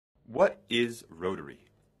What is Rotary?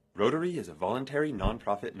 Rotary is a voluntary,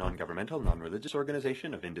 non-profit, non-governmental, non-religious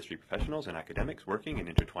organization of industry professionals and academics working in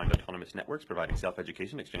intertwined autonomous networks providing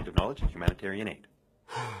self-education, exchange of knowledge, and humanitarian aid.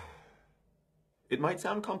 It might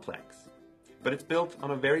sound complex, but it's built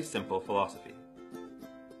on a very simple philosophy.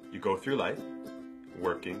 You go through life,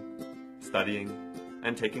 working, studying,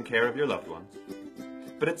 and taking care of your loved ones.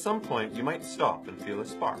 But at some point, you might stop and feel a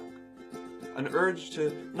spark, an urge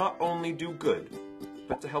to not only do good,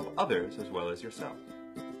 but to help others as well as yourself.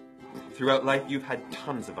 Throughout life, you've had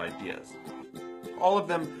tons of ideas. All of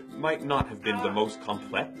them might not have been the most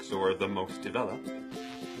complex or the most developed,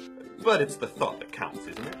 but it's the thought that counts,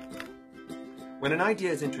 isn't it? When an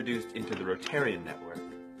idea is introduced into the Rotarian network,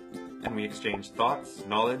 and we exchange thoughts,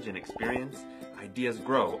 knowledge, and experience, ideas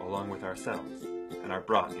grow along with ourselves and are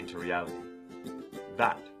brought into reality.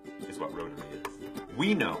 That is what Rotary is.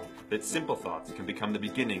 We know that simple thoughts can become the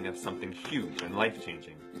beginning of something huge and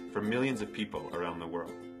life-changing for millions of people around the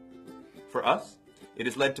world. For us, it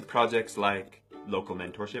has led to projects like local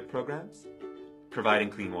mentorship programs, providing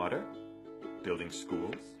clean water, building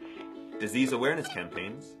schools, disease awareness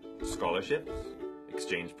campaigns, scholarships,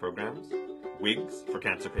 exchange programs, wigs for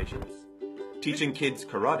cancer patients, teaching kids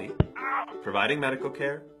karate, providing medical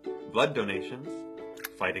care, blood donations,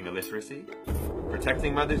 fighting illiteracy,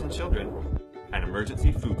 protecting mothers and children, and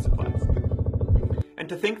emergency food supplies. And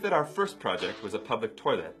to think that our first project was a public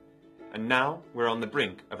toilet, and now we're on the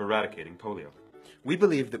brink of eradicating polio. We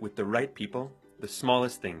believe that with the right people, the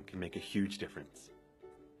smallest thing can make a huge difference.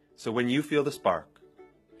 So when you feel the spark,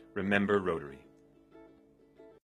 remember Rotary.